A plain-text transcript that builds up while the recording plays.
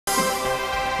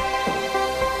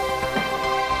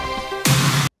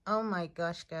my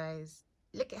gosh, guys.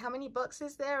 Look at how many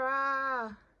boxes there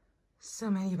are.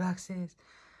 So many boxes.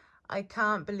 I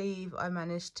can't believe I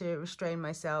managed to restrain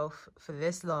myself for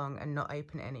this long and not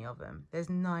open any of them. There's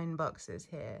 9 boxes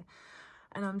here.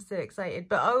 And I'm so excited.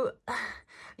 But oh,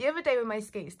 the other day when my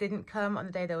skates didn't come on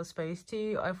the day they were supposed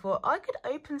to, I thought I could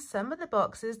open some of the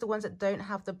boxes, the ones that don't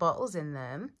have the bottles in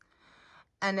them.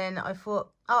 And then I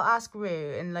thought, I'll ask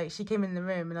Rue. And like, she came in the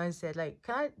room and I said, like,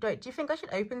 do you think I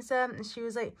should open some? And she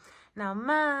was like, now,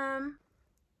 Mum,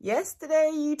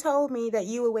 yesterday you told me that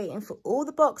you were waiting for all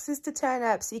the boxes to turn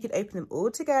up so you could open them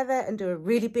all together and do a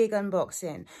really big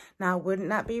unboxing. Now, wouldn't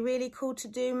that be really cool to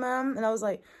do, Mum? And I was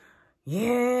like,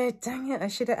 yeah, dang it, I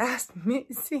should have asked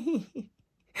Mitzi.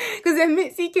 Because then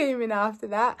Mitzi came in after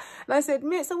that. And I said,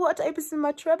 Mitz, I wanted to open some of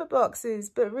my Toreba boxes.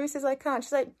 But Rue says I can't.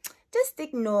 She's like, just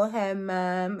ignore her,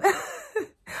 Mum.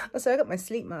 Also, I got my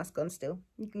sleep mask on still.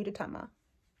 Good tama.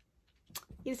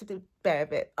 You just have to bear a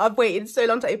bit. I've waited so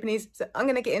long to open these. So I'm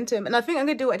going to get into them. And I think I'm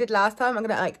going to do what I did last time. I'm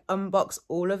going to like unbox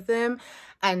all of them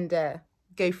and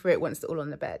go through it once they're all on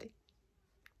the bed.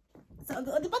 So I've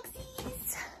got all the boxes.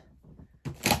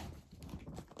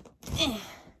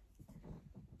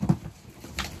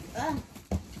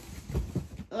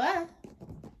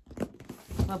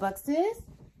 More boxes.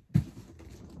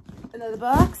 Another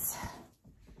box.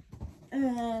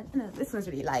 No, this one's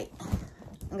really light.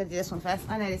 I'm gonna do this one first.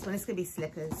 I know this one. It's gonna be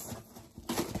slippers.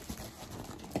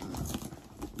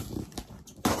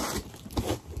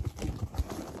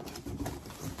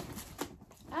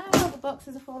 Ah, the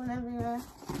boxes are falling everywhere.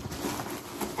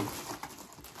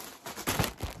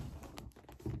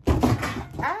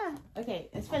 Ah, okay,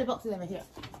 let's throw the boxes over here.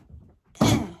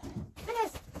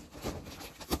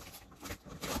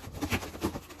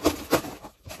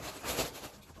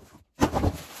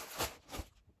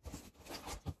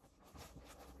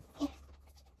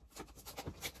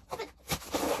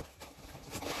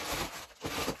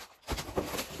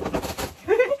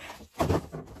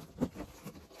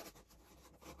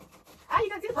 Ah, you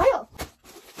got to do the pile.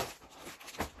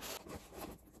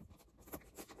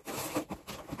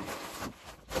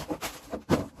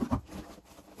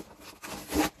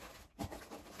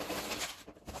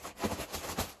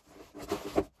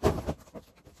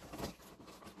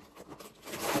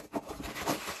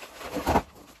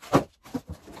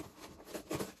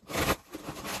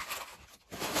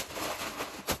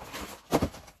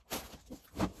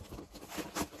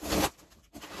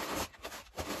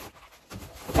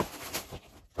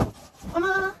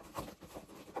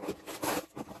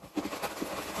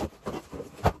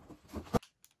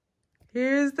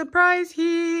 Here's the prize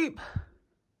heap.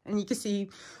 And you can see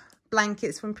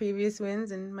blankets from previous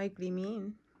wins and my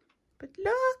gleaming. But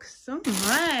look, so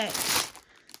much.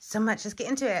 So much. Let's get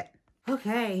into it.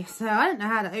 Okay, so I don't know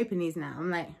how to open these now.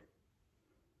 I'm like,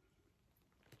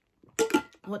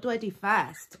 what do I do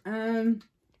first?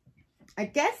 I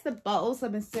guess the bottles.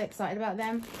 I've been so excited about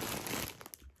them.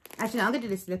 Actually, no, I'm going to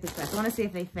do the slippers first. I want to see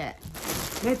if they fit.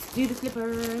 Let's do the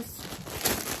slippers.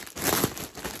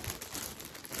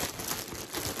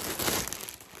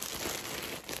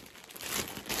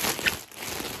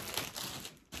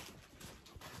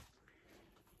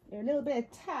 They're a little bit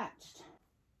attached.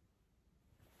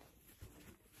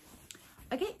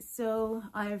 Okay, so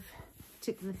I've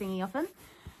took the thingy off them.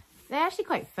 They're actually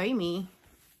quite foamy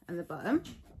at the bottom.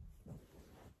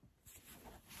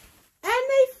 And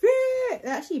they fit!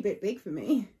 They're actually a bit big for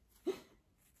me.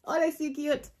 Oh, they're so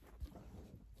cute.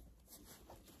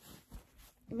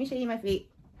 Let me show you my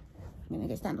feet. I'm gonna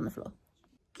go stand on the floor.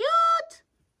 Cute!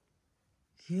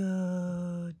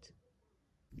 Cute.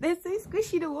 They're so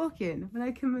squishy to walk in. When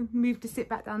I can move to sit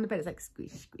back down the bed, it's like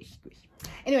squish, squish, squish.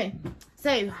 Anyway,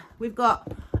 so we've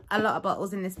got a lot of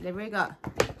bottles in this delivery. We've got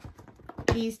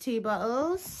these 2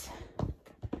 bottles.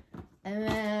 And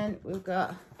then we've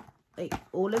got like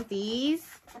all of these.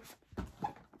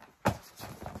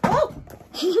 Oh!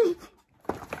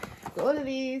 Got all of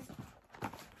these.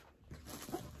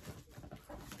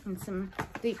 And some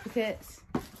duplicates.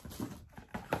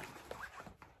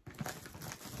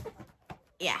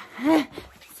 Yeah,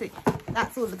 so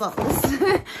that's all the bottles.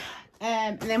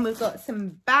 And then we've got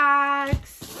some bags,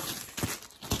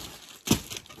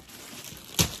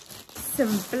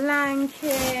 some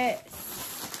blankets,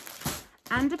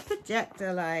 and a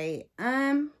projector light.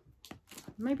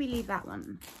 Maybe leave that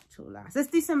one till last. Let's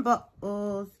do some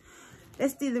bottles.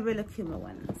 Let's do the Rilakkuma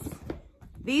ones.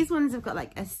 These ones have got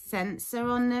like a sensor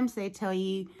on them, so they tell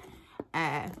you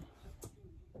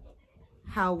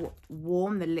how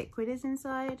warm the liquid is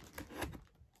inside.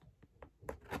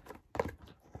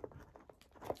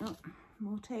 Oh,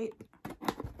 more tape.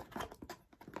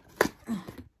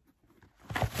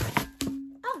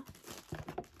 Oh,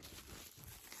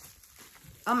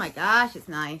 Oh my gosh, it's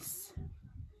nice.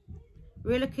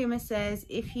 Rilakkuma says,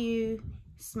 if you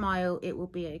smile, it will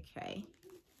be okay.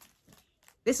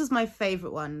 This was my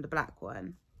favourite one, the black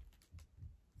one.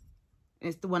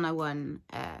 It's the one I won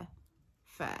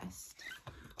first.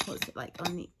 What's it like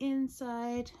on the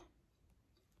inside?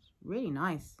 Really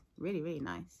nice. Really, really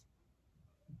nice.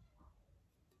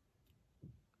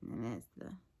 And there's the...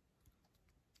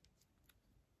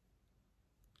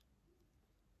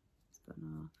 It's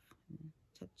gone off.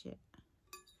 Touch it.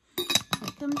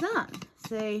 It comes on.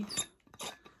 So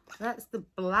that's the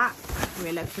black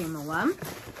Rilakkuma one.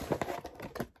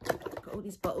 Got all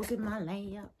these bottles in my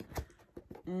layup.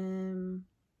 I'm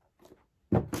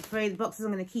afraid the boxes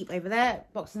I'm going to keep over there.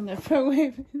 Boxes I'm going to throw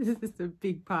away. This is just a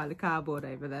big pile of cardboard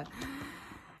over there.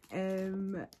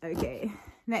 Okay,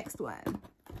 next one.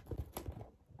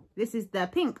 This is the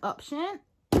pink option.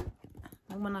 The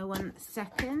one I won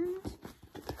second.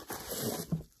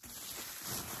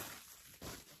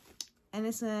 And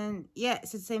this one, yeah,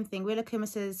 it's the same thing. Rilakkuma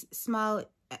says, smile,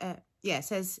 yeah, it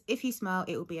says, if you smile,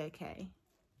 it will be okay.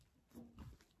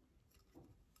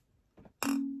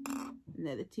 And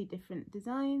they're the two different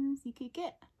designs you could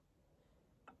get.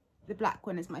 The black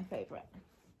one is my favourite.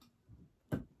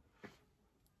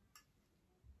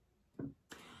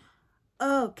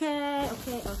 Okay.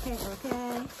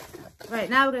 Right,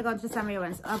 now we're going to go on to the samurai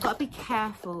ones. I've got to be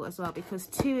careful as well because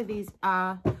two of these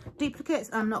are duplicates.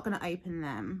 I'm not going to open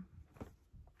them.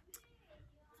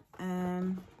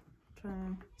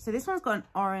 So this one's got an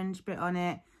orange bit on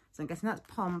it. So I'm guessing that's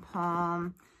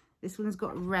pom-pom. This one's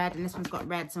got red and this one's got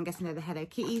red. So I'm guessing they're the Hello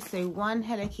Kitty. So one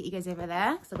Hello Kitty goes over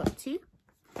there. So I've got two.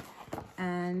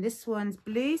 And this one's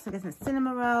blue. So I'm guessing it's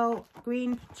Cinnamon Roll,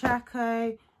 green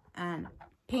Pachaco, and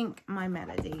pink My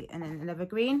Melody. And then another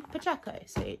green Pachaco.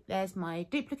 So there's my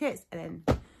duplicates. And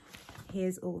then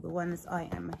here's all the ones I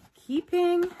am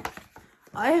keeping.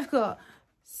 I have got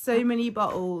so many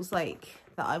bottles like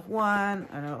that I've won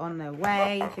and are on their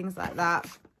way, things like that.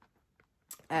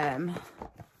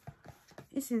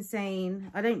 It's insane.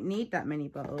 I don't need that many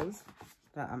bottles,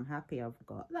 but I'm happy I've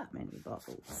got that many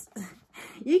bottles.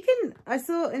 You can, I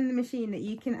saw in the machine that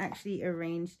you can actually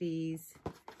arrange these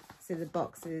so the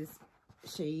boxes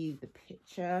show you the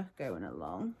picture going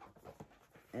along.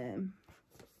 I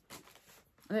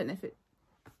don't know if it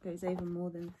goes over more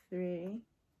than 3.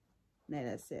 No,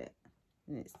 that's it.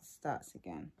 And it starts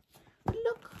again.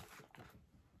 Look.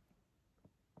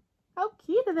 How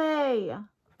cute are they?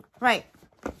 Right.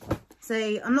 So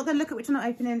I'm not going to look at which one I'm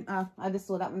opening. Oh, I just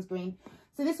saw that one's green.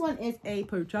 So this one is a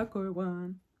Pachaco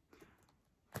one.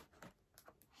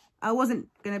 I wasn't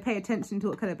going to pay attention to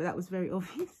what colour, but that was very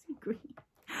obviously green.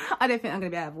 I don't think I'm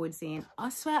going to be able to avoid seeing. I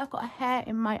swear I've got a hair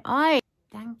in my eye.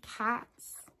 Dang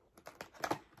cats.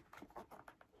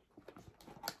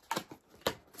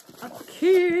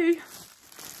 Okay.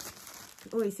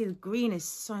 Oh, you see the green is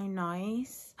so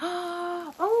nice.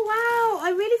 Oh, wow.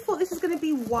 I really thought this was going to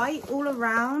be white all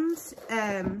around.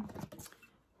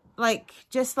 Like,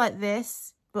 just like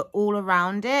this, but all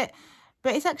around it.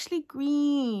 But it's actually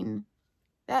green.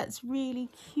 That's really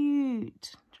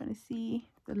cute. I'm trying to see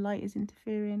if the light is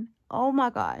interfering. Oh,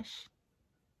 my gosh.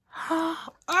 Oh,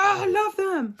 I love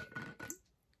them.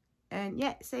 And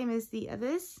yeah, same as the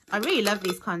others. I really love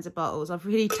these kinds of bottles. I've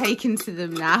really taken to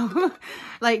them now.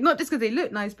 Like, not just because they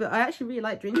look nice, but I actually really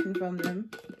like drinking from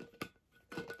them.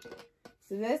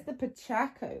 So there's the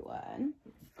Pachaco one.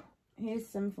 Here's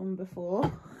some from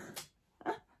before.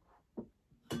 So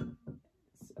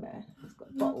it's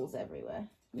got bottles everywhere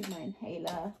with my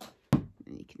inhaler.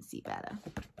 And you can see better.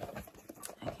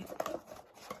 Okay.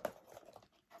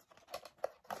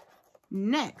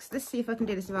 Next, let's see if I can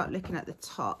do this without looking at the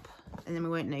top. And then we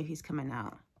won't know who's coming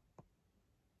out.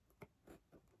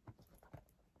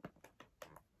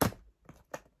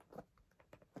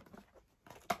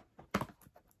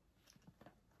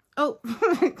 Oh,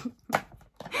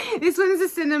 this one's a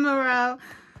Cinnamon Roll.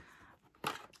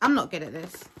 I'm not good at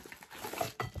this.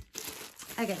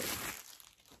 Okay.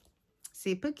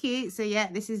 Super cute. So yeah,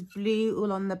 this is blue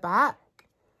all on the back.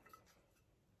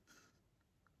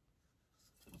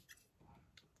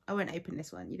 I won't open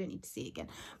this one. You don't need to see it again.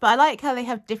 But I like how they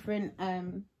have different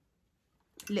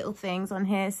little things on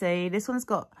here. So this one's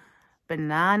got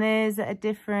bananas that are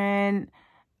different.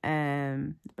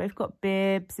 Both got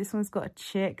bibs. This one's got a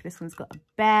chick. This one's got a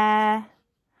bear.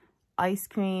 Ice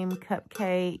cream,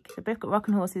 cupcake. They both got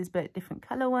rocking horses, but different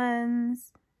colour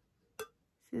ones.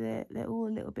 So they're all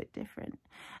a little bit different.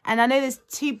 And I know there's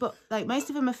two, but like most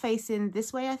of them are facing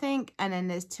this way, I think. And then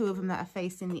there's 2 of them that are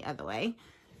facing the other way.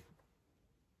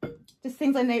 Just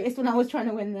things I noticed when I was trying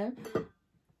to win them.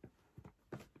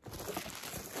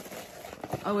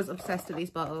 I was obsessed with these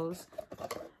bottles.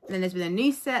 And then there's been a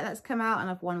new set that's come out, and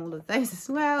I've won all of those as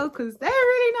well because they're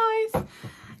really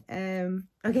nice.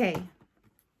 Okay.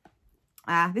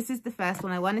 This is the first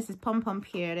one I won. This is Pom Pom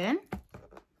Purin.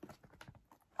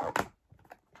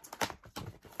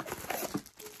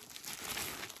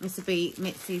 This will be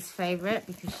Mitzi's favourite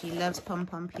because she loves Pom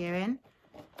Pom Purin.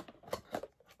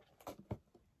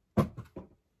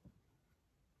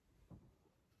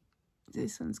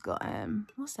 This one's got,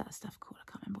 what's that stuff called? I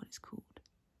can't remember what it's called.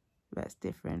 But it's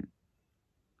different.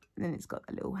 And then it's got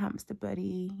a little hamster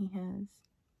buddy he has.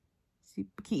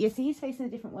 Super cute. Yeah, see, he's facing a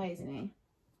different way, isn't he?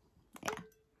 Yeah.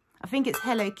 I think it's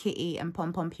Hello Kitty and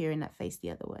Pom Pom Purin that face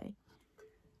the other way.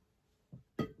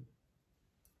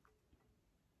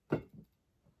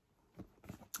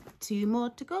 Two more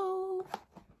to go.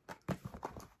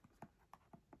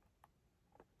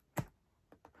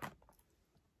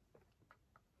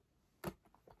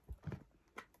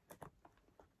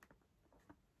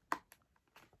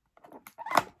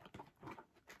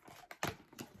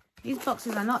 These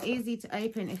boxes are not easy to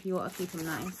open if you want to keep them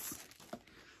nice.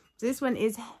 So this one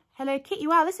is Hello Kitty.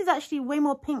 Wow, this is actually way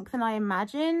more pink than I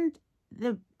imagined.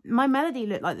 My Melody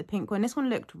looked like the pink one. This one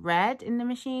looked red in the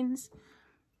machines.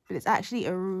 But it's actually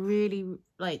a really,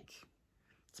 like,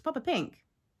 it's proper pink.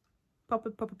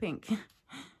 Proper pink.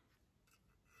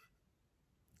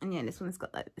 And yeah, this one's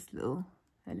got like this little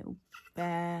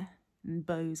bear and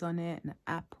bows on it and an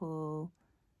apple.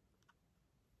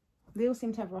 They all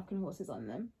seem to have rocking horses on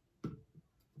them.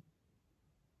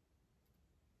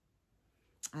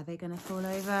 Are they going to fall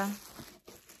over?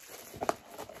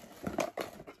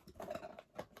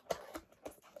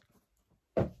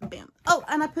 Bam. Oh,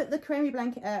 and I put the creamy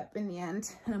blanket up in the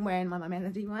end. And I'm wearing my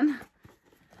Melody one.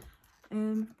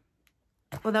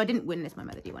 Although I didn't win this My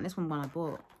Melody one. This one I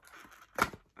bought.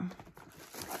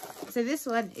 So this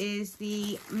one is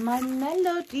the My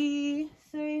Melody.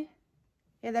 So,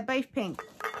 yeah, they're both pink.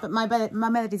 But my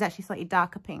Melody is actually slightly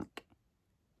darker pink.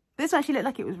 This one actually looked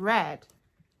like it was red.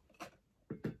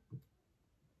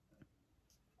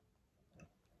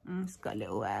 It's got a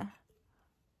little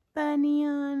bunny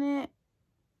on it.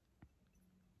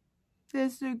 They're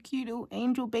so cute, little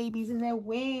angel babies in their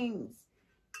wings.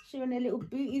 Showing their little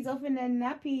booties off in their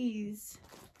nappies.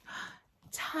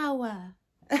 Tower.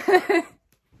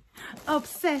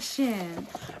 Obsession.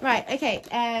 Right, okay.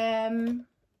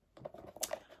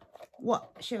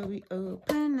 What shall we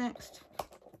open next?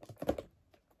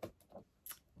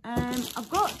 I've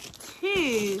got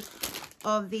two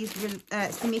of these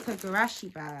Sumiko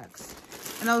Garashi bags,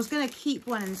 and I was going to keep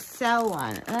one and sell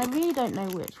one, and I really don't know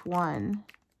which one.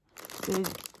 So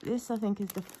this I think is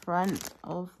the front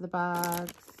of the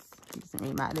bags. It doesn't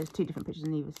really matter, there's two different pictures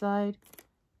on either side.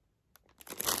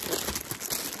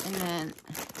 And then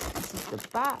this is the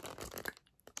back.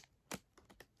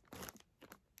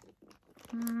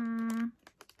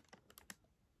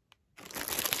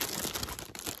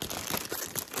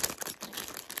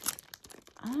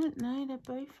 I don't know, they're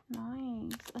both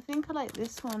nice. I think I like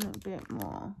this one a bit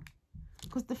more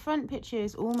because the front picture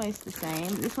is almost the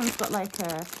same. This one's got like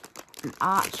an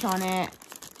arch on it,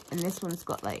 and this one's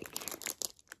got like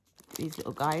these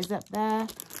little guys up there.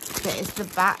 But it's the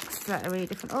backs that are really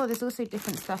different. Oh, there's also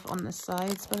different stuff on the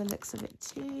sides by the looks of it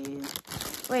too.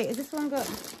 Wait, is this one got...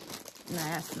 No,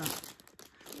 that's not.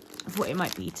 I thought it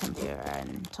might be tempura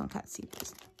and tonkatsu.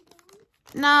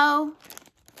 No!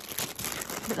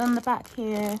 But on the back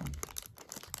here,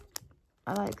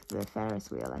 I like the Ferris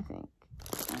wheel, I think.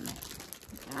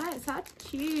 It's hard to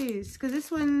choose because this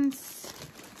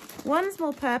one's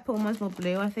more purple and one's more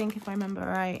blue, I think, if I remember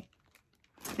right.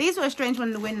 These were a strange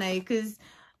one to win though, because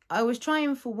I was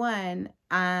trying for one,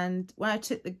 and when I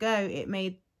took the go, it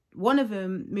made one of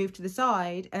them move to the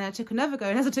side, and I took another go,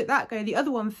 and as I took that go, the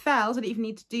other one fell, so I didn't even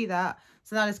need to do that.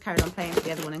 So then I just carried on playing for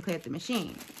the other one and cleared the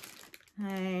machine.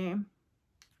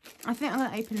 I think I'm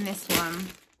going to open this one,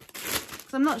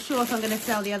 because I'm not sure if I'm going to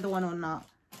sell the other one or not.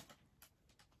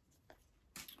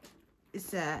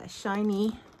 It's a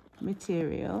shiny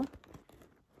material.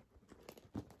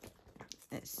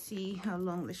 Let's see how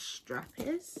long the strap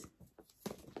is.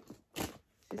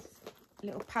 This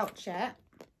little pouchette.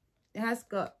 It has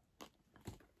got...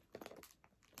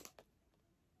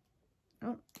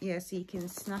 Oh, yeah, so you can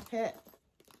snap it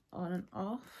on and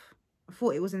off. I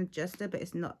thought it was an adjuster, but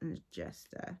it's not an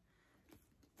adjuster.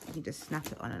 You can just snap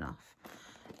it on and off.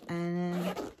 And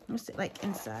then, what's it like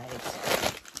inside?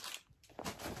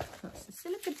 Lots of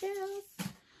silica gels.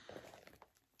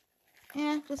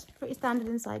 Yeah, just pretty standard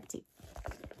inside too.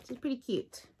 So it's pretty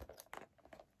cute.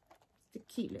 It's a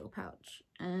cute little pouch.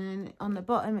 And on the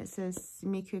bottom it says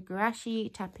Sumiko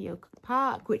Garashi Tapioca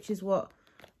Park, which is what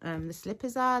the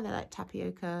slippers are. They're like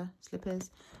tapioca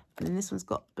slippers. And then this one's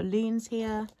got balloons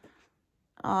here.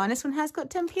 Oh, and this one has got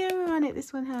tempura on it.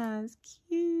 This one has.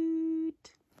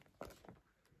 Cute.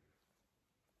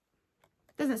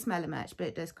 Doesn't smell much, but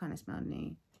it does kind of smell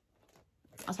new.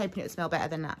 I was hoping it would smell better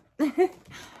than that.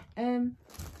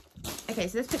 Okay,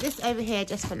 so let's put this over here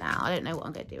just for now. I don't know what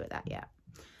I'm going to do with that yet.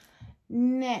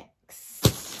 Next,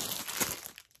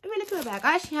 a Rilakkuma bag.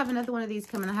 I actually have another one of these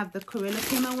coming. I have the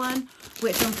Rilakkuma one,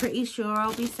 which I'm pretty sure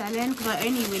I'll be selling because I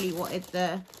only really wanted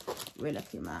the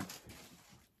Rilakkuma.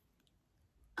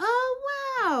 Oh,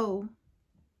 wow.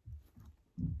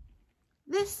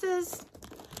 This is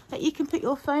that you can put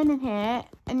your phone in here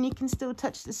and you can still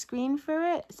touch the screen for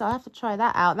it. So I have to try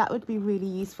that out. That would be really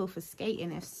useful for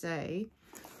skating if so.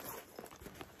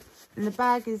 And the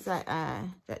bag is like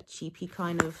that cheapy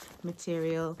kind of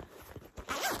material.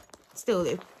 Still,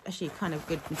 actually kind of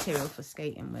good material for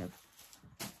skating with.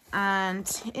 And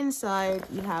inside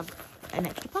you have an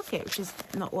extra pocket, which is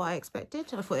not what I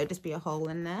expected. I thought it'd just be a hole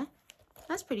in there.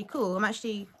 That's pretty cool. I'm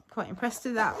actually quite impressed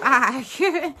with that bag.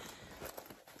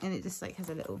 And it just like has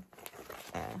a little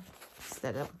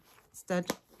stud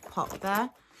pop there.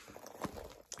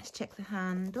 Let's check the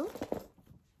handle.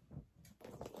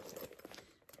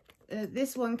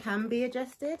 This one can be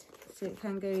adjusted, so it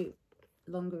can go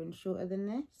longer and shorter than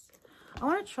this. I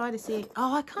want to try to see.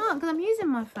 Oh, I can't because I'm using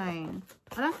my phone.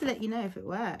 I'll have to let you know if it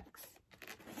works.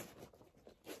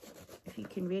 If you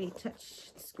can really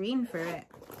touch the screen for it.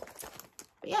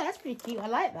 But yeah, that's pretty cute. I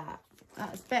like that.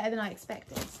 That's better than I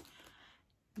expected.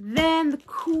 Then the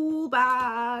cool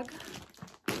bag.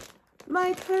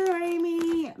 My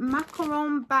Toreba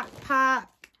macaron backpack.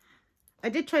 I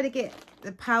did try to get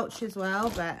the pouch as well,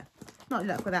 but not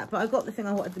luck with that. But I got the thing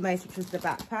I wanted the most, which was the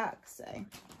backpack. So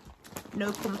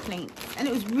no complaints. And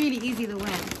it was really easy to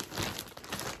win.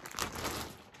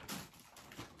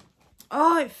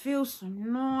 Oh, it feels so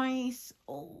nice.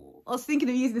 Oh, I was thinking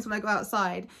of using this when I go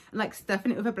outside and like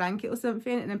stuffing it with a blanket or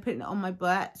something and then putting it on my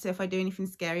butt. So if I do anything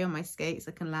scary on my skates,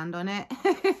 I can land on it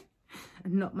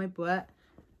and not my butt.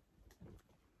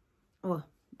 Oh,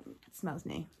 it smells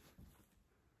new.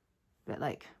 But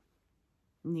like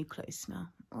new clothes smell.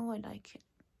 Oh, I like it.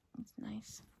 It's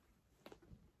nice.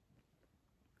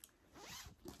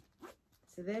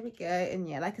 So there we go. And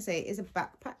yeah, like I say, it is a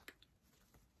backpack.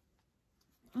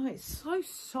 Oh, it's so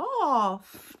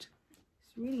soft.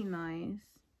 It's really nice.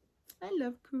 I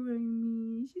love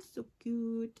Toreba. She's so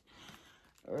cute.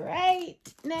 Right.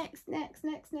 Next.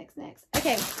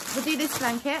 Okay, we'll do this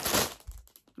blanket.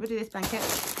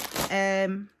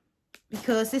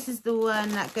 Because this is the one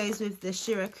that goes with the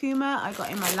Shirokuma I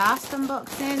got in my last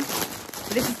unboxing.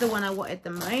 But this is the one I wanted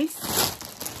the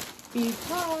most.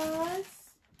 Because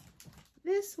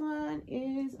this one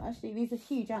is, actually these are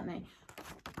huge, aren't they?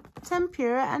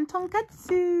 Tempura and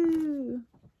tonkatsu.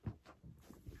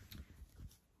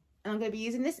 And I'm going to be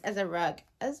using this as a rug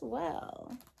as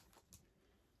well.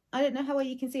 I don't know how well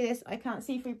you can see this. I can't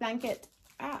see through blanket.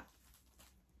 But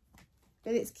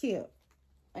it's cute.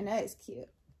 I know it's cute.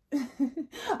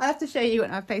 I'll have to show you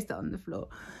when I've placed it on the floor.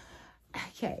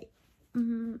 Okay.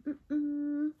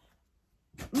 More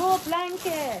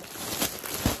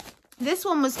blankets. This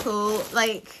one was cool.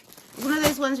 Like, one of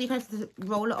those ones where you kind of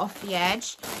roll it off the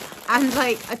edge. And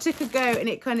like, I took a go and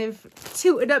it kind of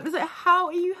tilted up. It's like, how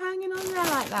are you hanging on there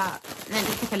like that? And then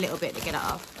it took a little bit to get it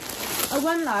off. I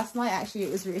won last night, actually.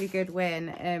 It was a really good win.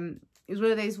 It was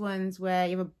one of those ones where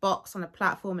you have a box on a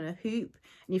platform and a hoop.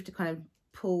 And you have to kind of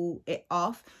pull it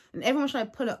off. And everyone was trying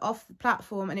to pull it off the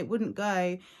platform and it wouldn't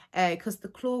go because the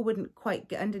claw wouldn't quite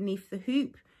get underneath the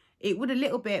hoop. It would a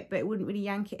little bit, but it wouldn't really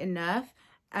yank it enough.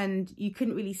 And you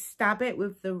couldn't really stab it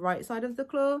with the right side of the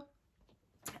claw.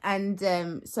 And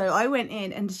so I went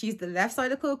in and just used the left side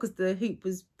of the claw because the hoop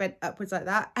was bent upwards like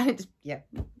that. And it just, yeah,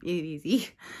 really easy.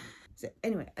 So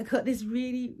anyway, I got this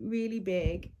really, really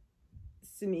big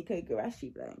Sumiko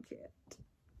Gurashi blanket.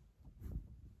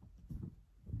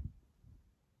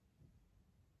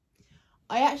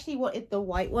 I actually wanted the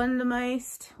white one the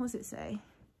most. What does it say?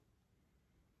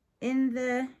 In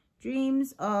the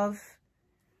dreams of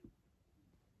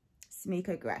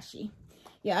Sumiko Gurashi.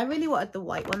 Yeah, I really wanted the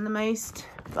white one the most,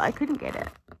 but I couldn't get it.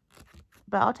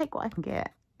 But I'll take what I can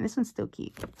get. And this one's still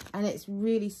cute. And it's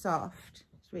really soft.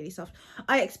 It's really soft.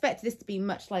 I expected this to be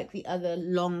much like the other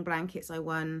long blankets I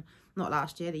won, not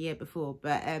last year, the year before.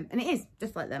 But and it is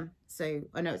just like them. So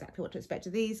I know exactly what to expect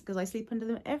of these because I sleep under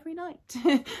them every night.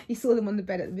 You saw them on the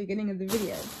bed at the beginning of the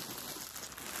video.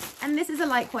 And this is a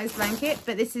likewise blanket,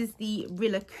 but this is the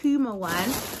Rilakkuma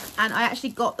one. And I actually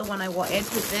got the one I wanted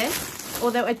with this.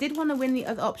 Although I did want to win the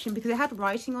other option because it had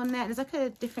writing on there. There's like a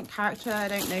different character. I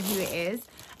don't know who it is.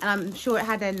 And I'm sure it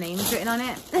had their names written on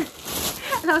it.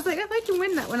 And I was like, if I can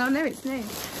win that one, I'll know its name.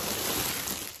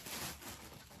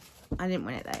 I didn't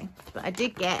win it though. But I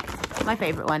did get my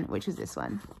favourite one, which was this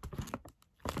one.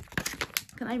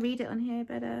 Can I read it on here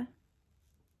better?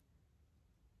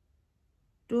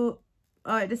 Oh,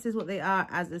 this is what they are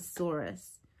as a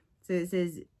saurus. So it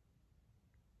says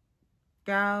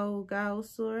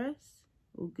Gausaurus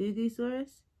or Gugusaurus.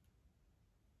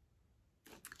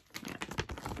 Yeah.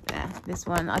 There, this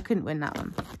one. I couldn't win that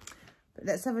one. But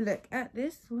let's have a look at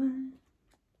this one.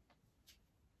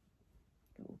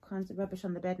 Got all kinds of rubbish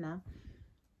on the bed now.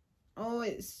 Oh,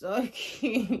 it's so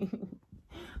cute.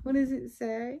 What does it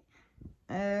say?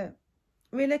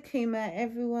 Rilakkuma,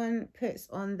 everyone puts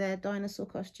on their dinosaur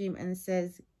costume and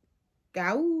says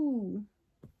Gau.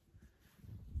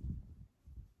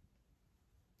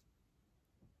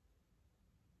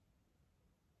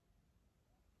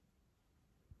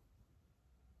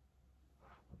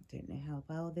 Don't know how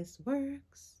well this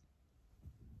works.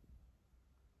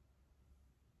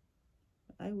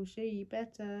 I will show you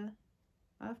better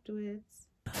afterwards.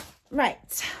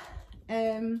 Right.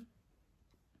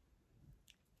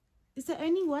 Is there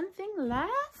only one thing left?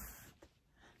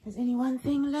 There's only one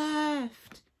thing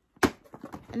left.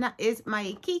 And that is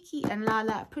my Kiki and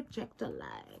Lala projector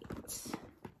light.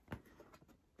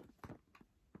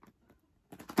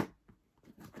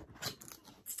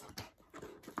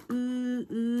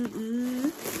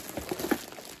 Ooh.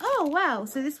 Oh, wow.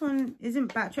 So this one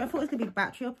isn't battery. I thought it was going to be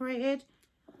battery operated.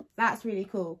 That's really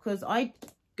cool because I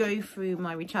go through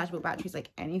my rechargeable batteries like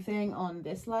anything on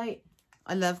this light.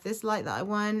 I love this light that I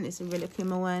won. It's a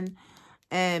Rilakkuma one.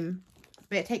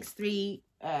 But it takes 3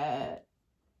 AAA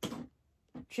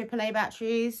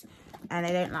batteries and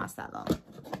they don't last that long.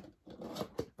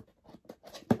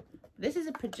 This is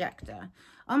a projector.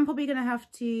 I'm probably going to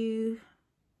have to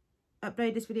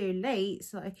upload this video late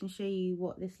so I can show you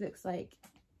what this looks like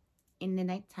in the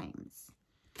night times.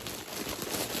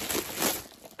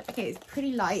 Okay, it's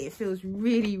pretty light. It feels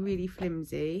really, really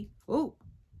flimsy. Oh,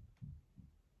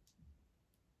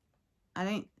 I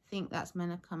don't think that's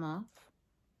meant to come off.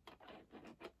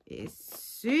 It is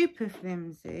super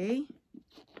flimsy.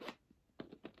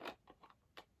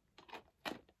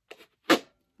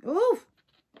 Oh,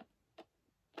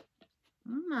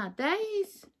 my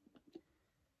days.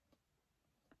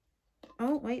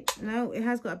 Oh, wait, no, it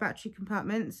has got a battery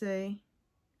compartment, so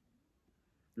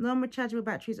non-rechargeable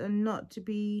batteries are not to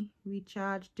be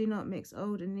recharged. Do not mix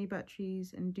old and new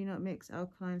batteries and do not mix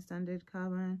alkaline standard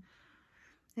carbon.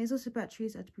 There's also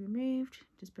batteries that are to be removed,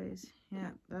 dispose,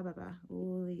 yeah, blah, blah, blah,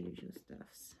 all the usual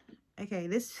stuffs. Okay,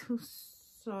 this feels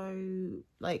so,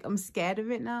 like, I'm scared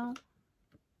of it now.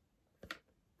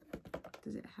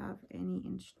 Does it have any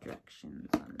instructions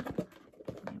on it?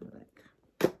 Let me have a look.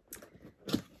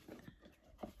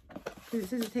 Because it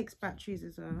says it takes batteries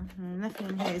as well. Nothing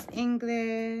in here is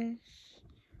English.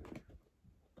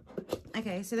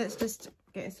 Okay, so let's just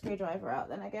get a screwdriver out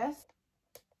then, I guess.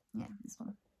 Yeah, this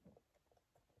one.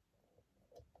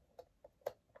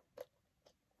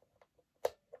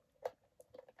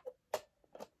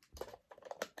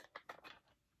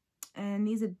 And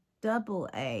these are double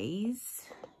A's.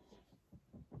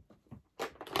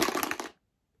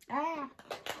 Ah!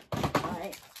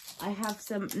 Right. I have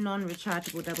some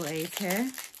non-rechargeable double A's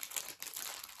here.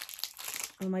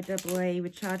 All my double A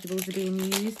rechargeables are being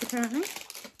used apparently.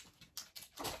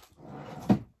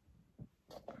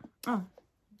 Oh,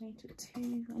 I need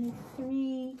 2, I need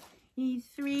 3. You need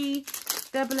 3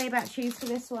 double A batteries for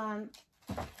this one.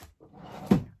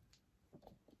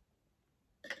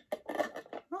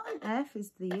 What on earth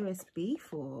is the USB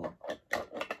for?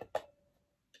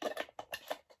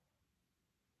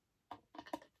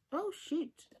 Oh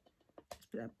shoot.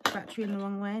 Just put that battery in the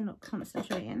wrong way, not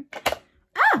concentrating.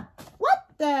 Ah! What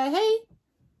the hey?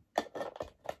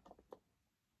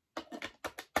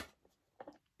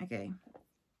 Okay.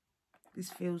 This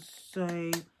feels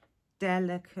so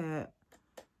delicate.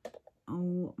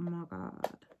 Oh my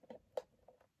god.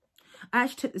 I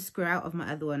actually took the screw out of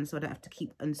my other one so I don't have to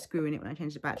keep unscrewing it when I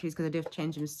change the batteries because I do have to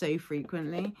change them so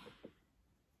frequently.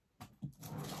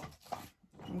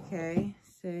 Okay,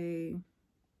 so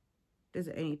does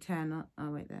it only turn on?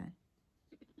 Oh, wait there.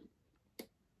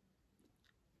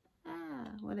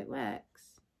 Ah, well, it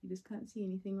works. You just can't see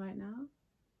anything right now.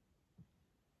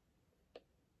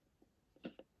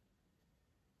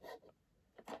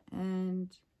 And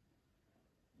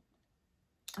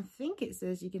I think it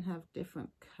says you can have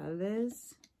different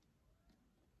colors,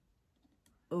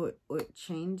 or it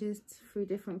changes through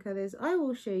different colors. I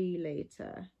will show you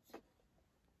later.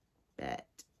 But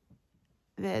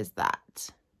there's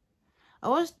that.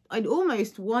 I'd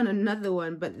almost won another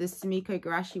one, but the Sumiko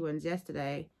Garashi ones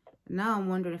yesterday. Now I'm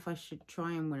wondering if I should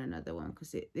try and win another one,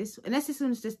 because unless this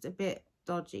one's just a bit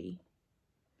dodgy,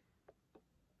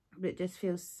 but it just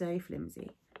feels so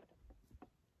flimsy.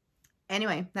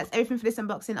 Anyway, that's everything for this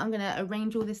unboxing. I'm gonna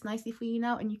arrange all this nicely for you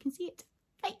now, and you can see it.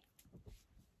 Bye.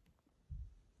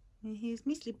 And here's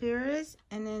my slippers,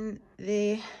 and then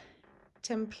the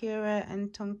tempura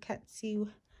and tonkatsu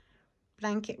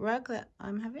blanket rug that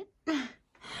I'm having.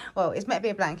 Well, it's meant to be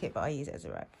a blanket, but I use it as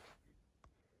a rug.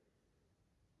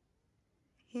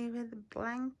 Here are the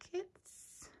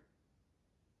blankets.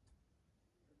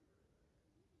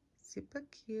 Super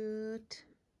cute.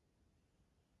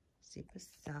 Super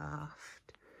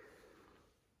soft.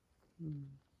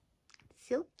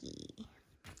 Silky.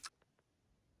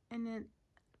 And then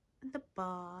the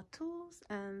bottles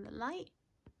and the light.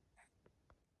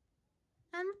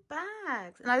 And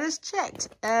bags. And I just checked,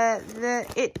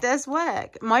 it does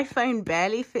work. My phone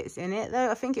barely fits in it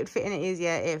though. I think it would fit in it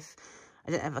easier if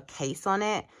I didn't have a case on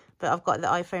it. But I've got the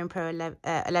iPhone Pro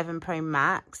 11 Pro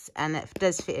Max, and it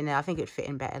does fit in there. I think it would fit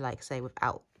in better, like say,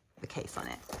 without the case on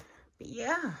it. But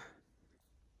yeah,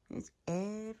 it's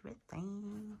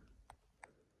everything.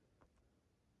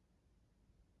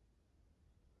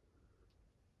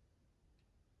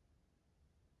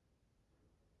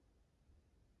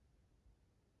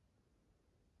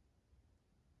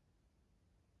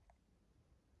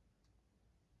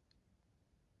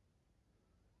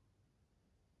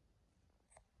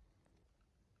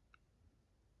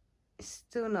 It's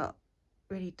still not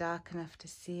really dark enough to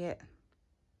see it,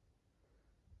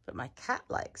 but my cat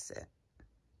likes it.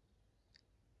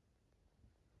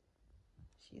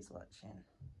 She's watching.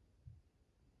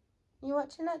 You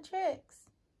watching that, Trix?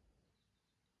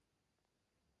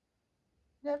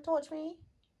 You have to watch me.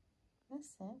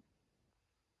 Listen.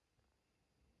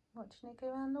 Watching it go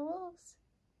around the walls.